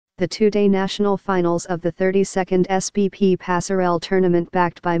The two-day national finals of the 32nd SBP Passerelle tournament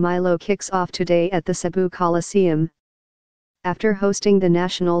backed by Milo kicks off today at the Cebu Coliseum. After hosting the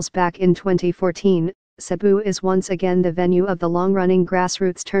nationals back in 2014, Cebu is once again the venue of the long-running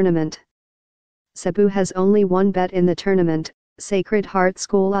grassroots tournament. Cebu has only one bet in the tournament, Sacred Heart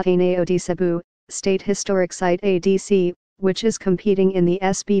School Ateneo de Cebu, State Historic Site ADC, which is competing in the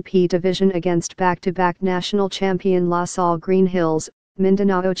SBP division against back-to-back national champion La Salle Green Hills,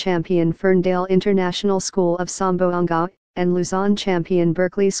 Mindanao champion Ferndale International School of Zamboanga, and Luzon champion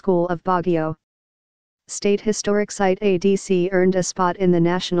Berkeley School of Baguio. State Historic Site ADC earned a spot in the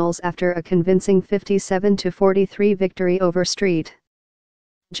nationals after a convincing 57-43 victory over St.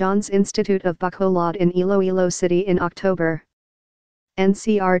 John's Institute of Bacolod in Iloilo City in October.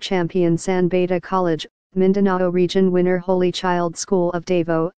 NCR champion San Beda College, Mindanao region winner Holy Child School of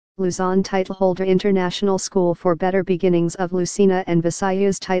Davao, Luzon titleholder International School for Better Beginnings of Lucena and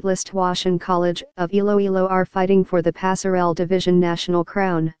Visayas titleist Huashan College of Iloilo are fighting for the Passerelle Division national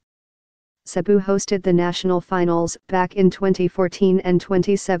crown. Cebu hosted the national finals back in 2014 and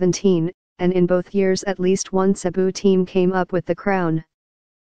 2017, and in both years at least one Cebu team came up with the crown.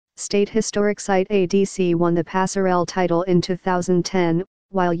 State Historic Site ADC won the Passerelle title in 2010,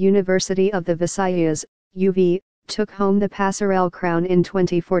 while University of the Visayas, UV, took home the Passerelle crown in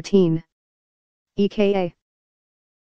 2014. EKA